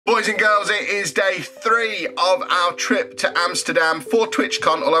boys and girls, it is day 3 of our trip to Amsterdam for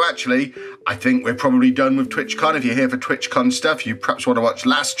TwitchCon, although actually, I think we're probably done with TwitchCon. If you're here for TwitchCon stuff, you perhaps want to watch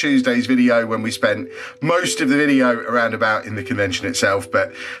last Tuesday's video when we spent most of the video around about in the convention itself.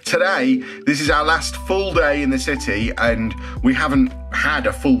 But today, this is our last full day in the city, and we haven't had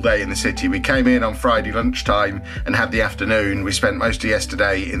a full day in the city. We came in on Friday lunchtime and had the afternoon. We spent most of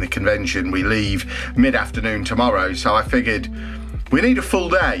yesterday in the convention. We leave mid-afternoon tomorrow, so I figured we need a full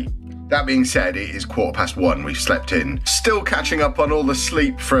day. That being said, it is 1:15. We've slept in. Still catching up on all the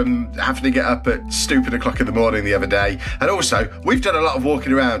sleep from having to get up at stupid o'clock in the morning the other day. And also, we've done a lot of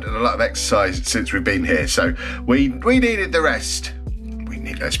walking around and a lot of exercise since we've been here. So we needed the rest. We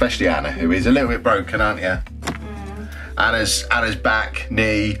need, especially Anna, who is a little bit broken, aren't you? Anna's back,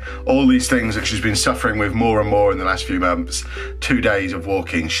 knee, all these things that she's been suffering with more and more in the last few months. 2 days of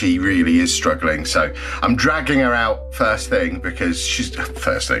walking, she really is struggling. So I'm dragging her out first thing because she's,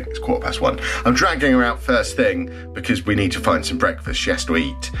 first thing, it's 1:15. I'm dragging her out first thing because we need to find some breakfast. She has to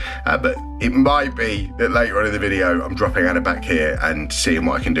eat. But it might be that later on in the video, I'm dropping Anna back here and seeing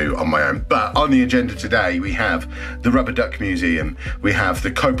what I can do on my own. But on the agenda today, we have the Rubber Duck Museum, we have the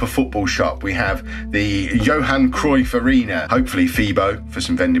Copa Football Shop, we have the Johan Cruyff Arena, hopefully FEBO for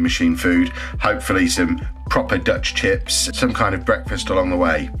some vending machine food, hopefully some proper Dutch chips, some kind of breakfast along the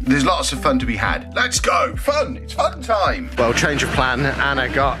way. There's lots of fun to be had. Let's go, fun, it's fun time. Well, change of plan, Anna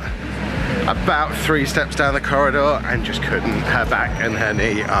got about 3 steps down the corridor and just couldn't. Her back and her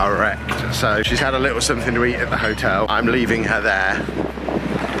knee are wrecked. So she's had a little something to eat at the hotel. I'm leaving her there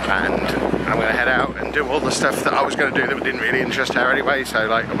and I'm gonna head out and do all the stuff that I was gonna do that didn't really interest her anyway. So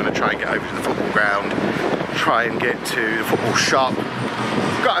like, I'm gonna try and get over to the football ground, try and get to the football shop.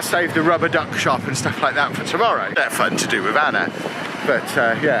 Gotta save the rubber duck shop and stuff like that for tomorrow. They're fun to do with Anna. But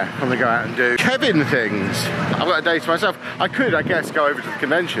yeah, I'm gonna go out and do Kevin things. I've got a day to myself. I could, I guess, go over to the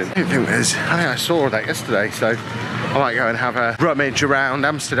convention. I think I saw that yesterday, so I might go and have a rummage around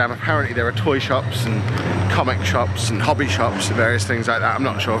Amsterdam. Apparently there are toy shops and comic shops and hobby shops and various things like that. I'm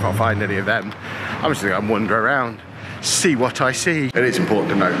not sure if I'll find any of them. I'm just gonna go and wander around, see what I see. It is important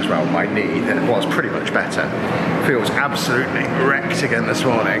to note as well, my knee, that was pretty much better, feels absolutely wrecked again this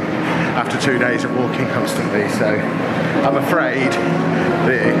morning after 2 days of walking constantly. So I'm afraid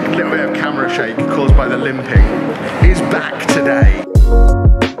the little bit of camera shake caused by the limping is back today.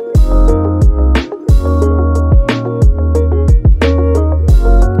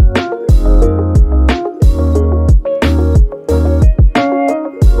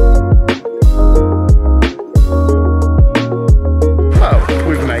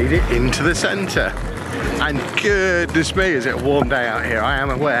 Into the centre, and goodness me, is it a warm day out here. I am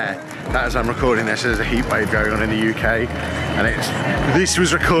aware that as I'm recording this, there's a heat wave going on in the UK, and this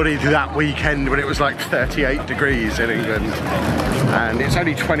was recorded that weekend when it was like 38 degrees in England, and it's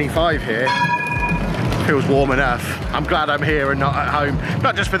only 25 here. Feels warm enough. I'm glad I'm here and not at home,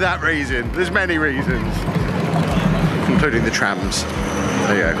 not just for that reason, there's many reasons, including the trams.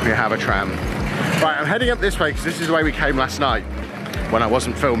 There you go, we have a tram. Right, I'm heading up this way because this is the way we came last night when I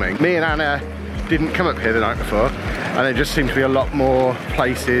wasn't filming. Me and Anna didn't come up here the night before, and there just seemed to be a lot more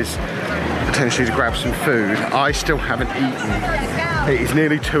places potentially to grab some food. I still haven't eaten. It is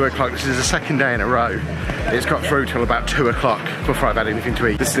nearly 2 o'clock. This is the second day in a row. It's got through till about 2 o'clock before I've had anything to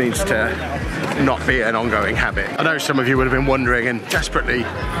eat. This needs to not be an ongoing habit. I know some of you would have been wondering and desperately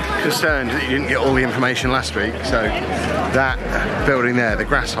concerned that you didn't get all the information last week. So that building there, the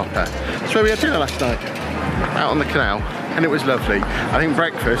Grasshopper, that's where we had dinner last night, out on the canal. And it was lovely. I think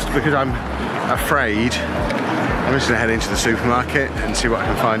breakfast, because I'm afraid, I'm just gonna head into the supermarket and see what I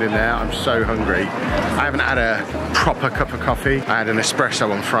can find in there. I'm so hungry. I haven't had a proper cup of coffee. I had an espresso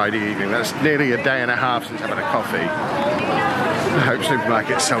on Friday evening. That's nearly a day and a half since I've had a coffee. I hope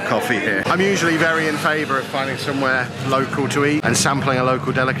supermarkets sell coffee here. I'm usually very in favour of finding somewhere local to eat and sampling a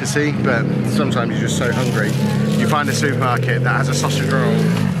local delicacy, but sometimes you're just so hungry. You find a supermarket that has a sausage roll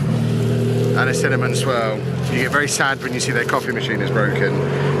and a cinnamon swirl. You get very sad when you see their coffee machine is broken,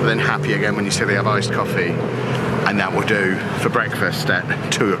 but then happy again when you see they have iced coffee. And that will do for breakfast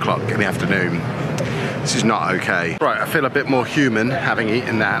at 2 o'clock in the afternoon. This is not okay. Right, I feel a bit more human having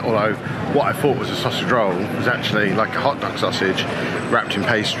eaten that, although what I thought was a sausage roll was actually like a hot dog sausage wrapped in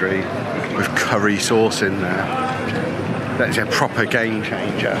pastry with curry sauce in there. That is a proper game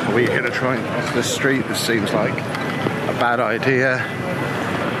changer. Are we going to try and cross this street? This seems like a bad idea.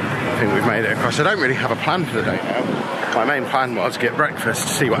 I think we've made it across. I don't really have a plan for the day now. My main plan was get breakfast,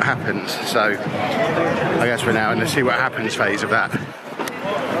 see what happens. So I guess we're now in the see what happens phase of that.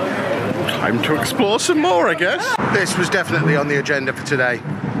 Time to explore some more, I guess. This was definitely on the agenda for today.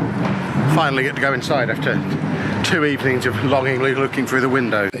 Finally get to go inside after 2 evenings of longingly looking through the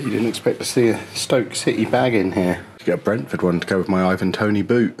window. You didn't expect to see a Stoke City bag in here. To get a Brentford one to go with my Ivan Toney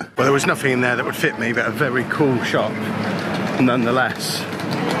boot. Well, there was nothing in there that would fit me, but a very cool shop nonetheless.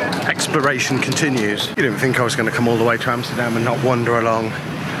 Exploration continues. You didn't think I was going to come all the way to Amsterdam and not wander along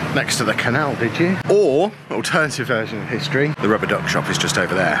next to the canal, did you? Or, alternative version of history, the rubber duck shop is just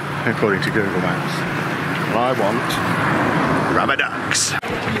over there, according to Google Maps. And I want rubber ducks.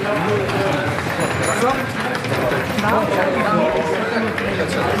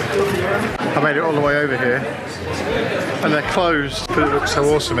 I made it all the way over here, and they're closed, but it looks so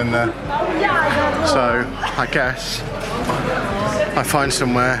awesome in there. So, I guess I find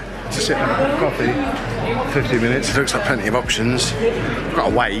somewhere to sit and have a coffee. 50 minutes, it looks like plenty of options. I've got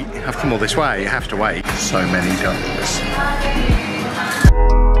to wait. I've come all this way, you have to wait. So many ducks.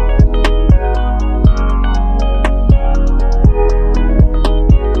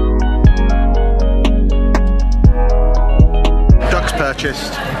 Ducks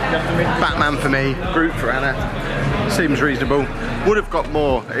purchased. Batman for me, Groot for Anna. Seems reasonable. Would have got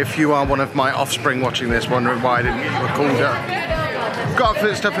more if you are one of my offspring watching this, wondering why I didn't get you a cool duck. Got to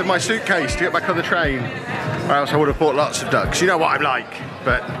put stuff in my suitcase to get back on the train, or else I would have bought lots of ducks. You know what I'm like,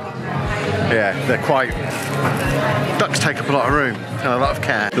 but yeah, they're quite... Ducks take up a lot of room and a lot of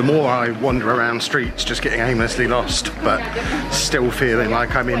care. The more I wander around streets just getting aimlessly lost, but still feeling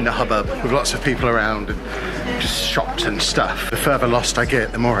like I'm in the hubbub with lots of people around and just shops and stuff. The further lost I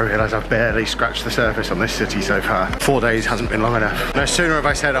get, the more I realise I've barely scratched the surface on this city so far. 4 days hasn't been long enough. No sooner have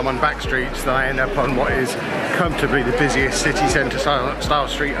I said I'm on back streets than I end up on what is comfortably the busiest city centre style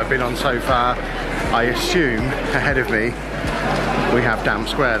street I've been on so far. I assume ahead of me we have Dam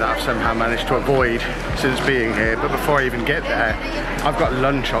Square that I've somehow managed to avoid since being here, but before I even get there I've got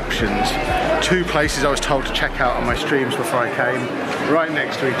lunch options. 2 places I was told to check out on my streams before I came, right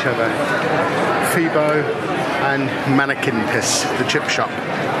next to each other. FEBO and Mannequin Piss, the chip shop.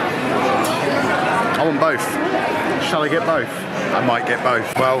 I want both. Shall I get both? I might get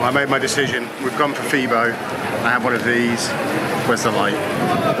both. Well, I made my decision. We've gone for FEBO. I have one of these. Where's the light?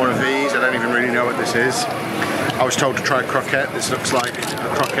 One of these. I don't even really know what this is. I was told to try croquette. This looks like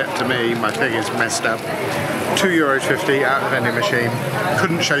a croquette to me. My thing is messed up. €2.50 out of the vending machine.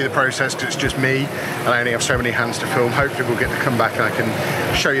 Couldn't show you the process because it's just me and I only have so many hands to film. Hopefully we'll get to come back and I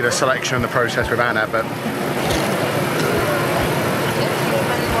can show you the selection and the process with Anna, but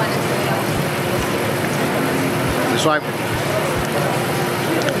it's like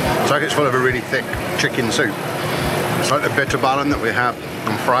it's full of a really thick chicken soup. It's like the bitterballen that we have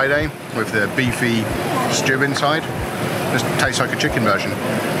on Friday with the beefy stew inside. This tastes like a chicken version.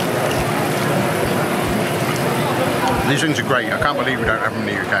 These things are great. I can't believe we don't have them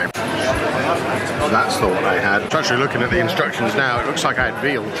in the UK. That's the one I had. I'm actually looking at the instructions now. It looks like I had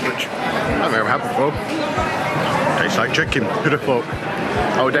veal, which I've never had before. Tastes like chicken. Who'd have thought?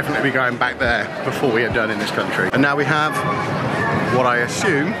 I would definitely be going back there before we are done in this country. And now we have what I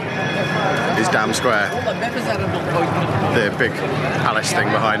assume is Dam Square. The big palace thing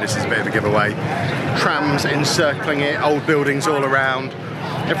behind us is a bit of a giveaway. Trams encircling it, old buildings all around.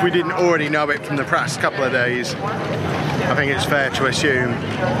 If we didn't already know it from the past couple of days, I think it's fair to assume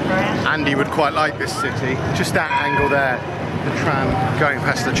Andy would quite like this city. Just that angle there, the tram going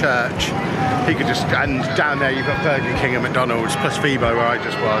past the church. He could just, and down there you've got Burger King and McDonald's, plus FEBO where I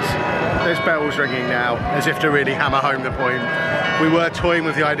just was. There's bells ringing now, as if to really hammer home the point. We were toying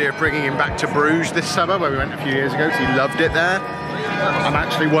with the idea of bringing him back to Bruges this summer, where we went a few years ago, because he loved it there. I'm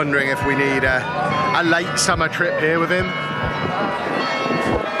actually wondering if we need a late summer trip here with him.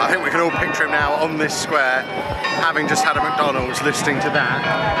 I think we can all picture him now on this square, having just had a McDonald's, listening to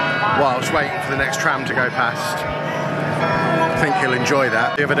that, whilst waiting for the next tram to go past. I think he'll enjoy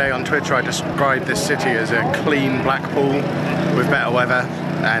that. The other day on Twitter I described this city as a clean Blackpool with better weather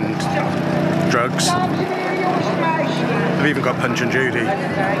and drugs. They've even got Punch and Judy.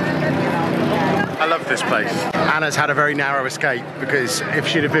 I love this place. Anna's had a very narrow escape because if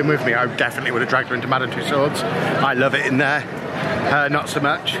she'd have been with me I definitely would have dragged her into Madame Tussauds. I love it in there. Not so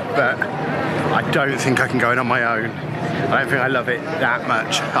much, but I don't think I can go in on my own. I don't think I love it that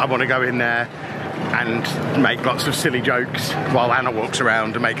much. I want to go in there and make lots of silly jokes while Anna walks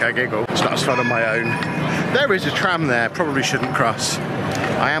around to make her giggle. It's not as fun on my own. There is a tram there, probably shouldn't cross.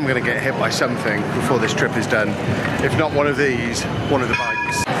 I am going to get hit by something before this trip is done. If not one of these, one of the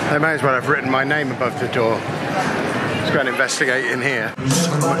bikes. They may as well have written my name above the door. Let's go and investigate in here.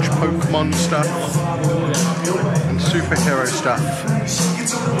 So much Pokemon stuff and superhero stuff.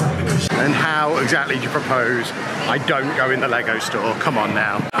 And how exactly do you propose I don't go in the Lego store? Come on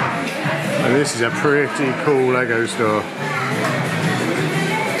now. And this is a pretty cool Lego store.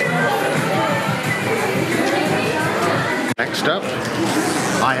 Next up,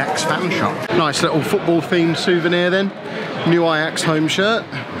 Ajax fan shop. Nice little football themed souvenir then. New Ajax home shirt,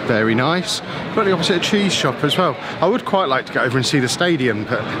 very nice. Got the opposite a cheese shop as well. I would quite like to go over and see the stadium,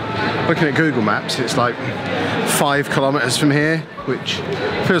 but looking at Google Maps, it's like 5 kilometers from here, which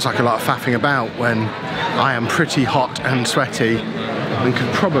feels like a lot of faffing about when I am pretty hot and sweaty and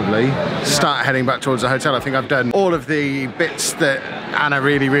could probably start heading back towards the hotel. I think I've done all of the bits that Anna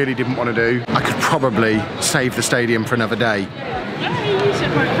really didn't want to do. I could probably save the stadium for another day.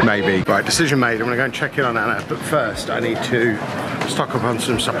 Maybe. Right, decision made. I'm gonna go and check in on Anna, but first I need to stock up on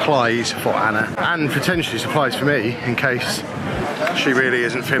some supplies for Anna and potentially supplies for me in case she really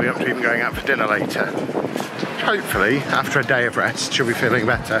isn't feeling up to even going out for dinner later. Hopefully, after a day of rest, she'll be feeling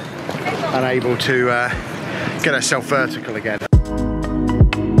better and able to get herself vertical again.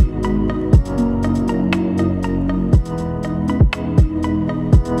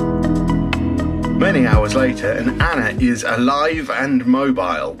 Many hours later, and Anna is alive and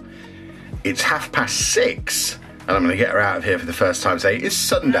mobile. It's 6:30, and I'm going to get her out of here for the first time today. It's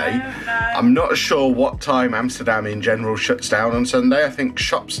Sunday. I'm not sure what time Amsterdam in general shuts down on Sunday. I think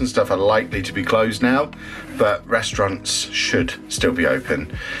shops and stuff are likely to be closed now, but restaurants should still be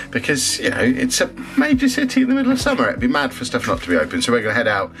open because, you know, it's a major city in the middle of summer. It'd be mad for stuff not to be open. So we're going to head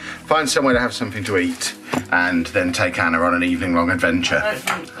out, find somewhere to have something to eat, and then take Anna on an evening-long adventure.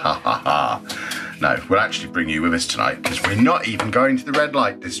 Ha ha ha. No, we'll actually bring you with us tonight because we're not even going to the red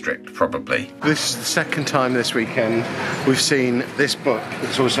light district, probably. This is the second time this weekend we've seen this book.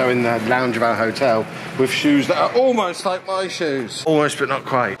 It's also in the lounge of our hotel with shoes that are almost like my shoes. Almost, but not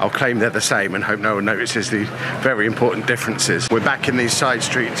quite. I'll claim they're the same and hope no one notices the very important differences. We're back in these side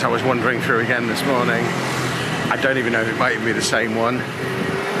streets I was wandering through again this morning. I don't even know if it might even be the same one.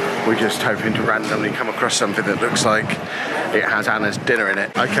 We're just hoping to randomly come across something that looks like it has Anna's dinner in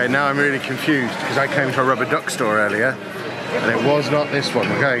it. Okay, now I'm really confused because I came to a rubber duck store earlier and it was not this one.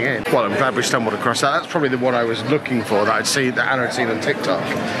 We're going in. Well, I'm glad we stumbled across that. That's probably the one I was looking for that Anna had seen on TikTok,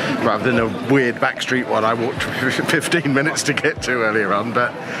 rather than a weird backstreet one I walked 15 minutes to get to earlier on.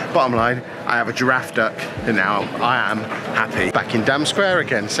 But bottom line, I have a giraffe duck and now I am happy. Back in Dam Square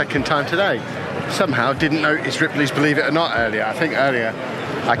again, second time today. Somehow didn't notice Ripley's Believe It or Not earlier. I think earlier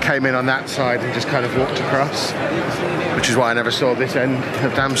I came in on that side and just kind of walked across, which is why I never saw this end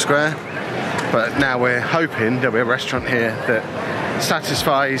of Dam Square. But now we're hoping there'll be a restaurant here that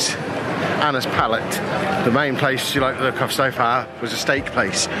satisfies Anna's palate. The main place she liked the look of so far was a steak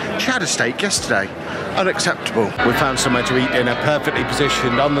place. She had a steak yesterday. Unacceptable. We found somewhere to eat dinner, perfectly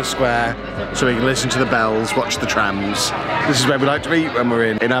positioned on the square, so we can listen to the bells, watch the trams. This is where we like to eat when we're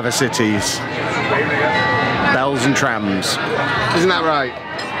in other cities. Bells and trams. Isn't that right?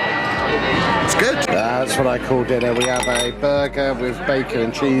 It's good. That's what I call dinner. We have a burger with bacon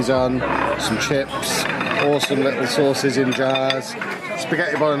and cheese on, some chips, awesome little sauces in jars,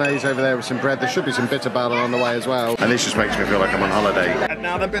 spaghetti bolognese over there with some bread. There should be some bitterballen on the way as well. And this just makes me feel like I'm on holiday. And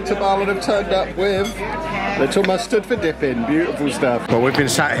now the bitterballen have turned up with little mustard for dipping. Beautiful stuff. Well, we've been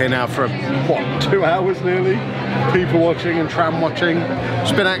sat here now for, what, 2 hours nearly? People watching and tram watching.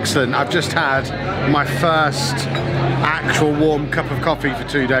 It's been excellent. I've just had my first actual warm cup of coffee for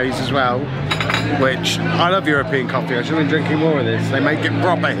 2 days as well, which I love European coffee. I should have been drinking more of this. They make it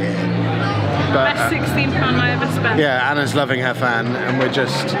proper here. But, best £16 I ever spent. Yeah, Anna's loving her fan, and we're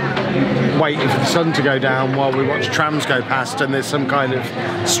just waiting for the sun to go down while we watch trams go past, and there's some kind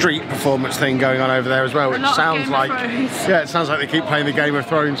of street performance thing going on over there as well, which sounds like, yeah, it sounds like they keep playing the Game of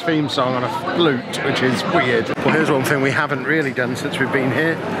Thrones theme song on a flute, which is weird. Well, here's one thing we haven't really done since we've been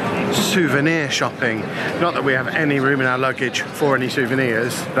here: souvenir shopping. Not that we have any room in our luggage for any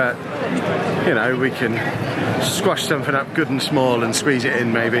souvenirs, but you know, we can squash something up good and small and squeeze it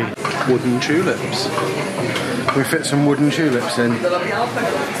in maybe. Wooden tulips. We fit some wooden tulips in.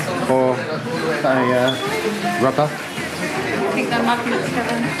 Or a rubber. I think they're magnets,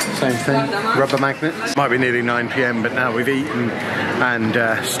 Kevin. Same thing. Rubber magnets. Might be nearly 9 PM, but now we've eaten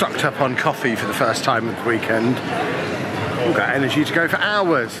and stocked up on coffee for the first time of the weekend. We've got energy to go for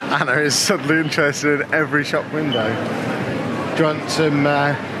hours. Anna is suddenly interested in every shop window. Do you want some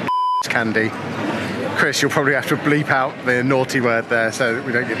candy? Chris, you'll probably have to bleep out the naughty word there so that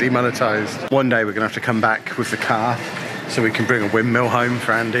we don't get demonetised. One day we're going to have to come back with the car so we can bring a windmill home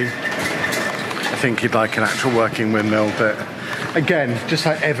for Andy. I think he'd like an actual working windmill, but again, just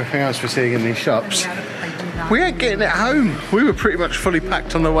like everything else we're seeing in these shops, we ain't getting it home. We were pretty much fully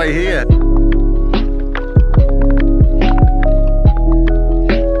packed on the way here.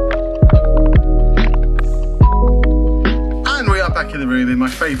 And we are back in the room in my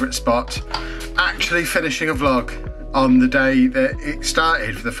favourite spot, actually finishing a vlog. on the day that it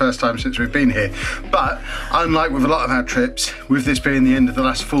started for the first time since we've been here. But unlike with a lot of our trips, with this being the end of the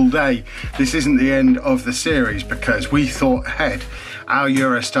last full day, this isn't the end of the series because we thought ahead. Our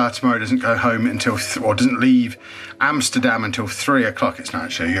Eurostar tomorrow doesn't go home until, or doesn't leave Amsterdam until 3 o'clock. It's not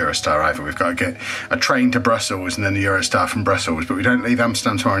actually a Eurostar either. We've got to get a train to Brussels and then the Eurostar from Brussels, but we don't leave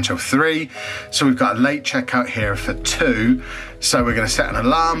Amsterdam tomorrow until 3. So we've got a late checkout here for 2. So we're going to set an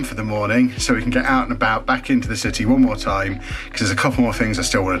alarm for the morning so we can get out and about back into the city one more time, because there's a couple more things I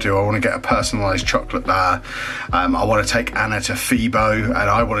still want to do. I want to get a personalised chocolate bar. I want to take Anna to FEBO, and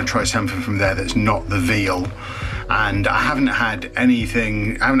I want to try something from there that's not the veal. And I haven't had any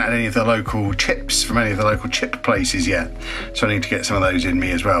of the local chips from any of the local chip places yet. So I need to get some of those in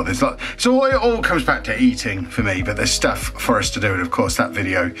me as well. So it all comes back to eating for me, but there's stuff for us to do. And of course, that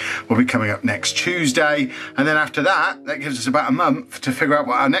video will be coming up next Tuesday. And then after that gives us about a month to figure out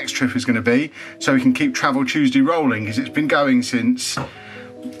what our next trip is going to be, so we can keep Travel Tuesday rolling, because it's been going since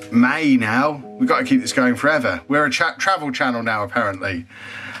May now. We've got to keep this going forever. We're a travel channel now, apparently.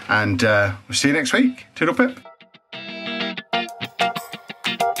 And we'll see you next week. Toodle pip.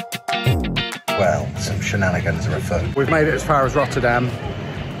 Well, some shenanigans are afoot. We've made it as far as Rotterdam.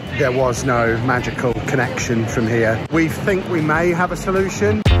 There was no magical connection from here. We think we may have a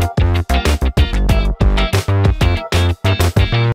solution.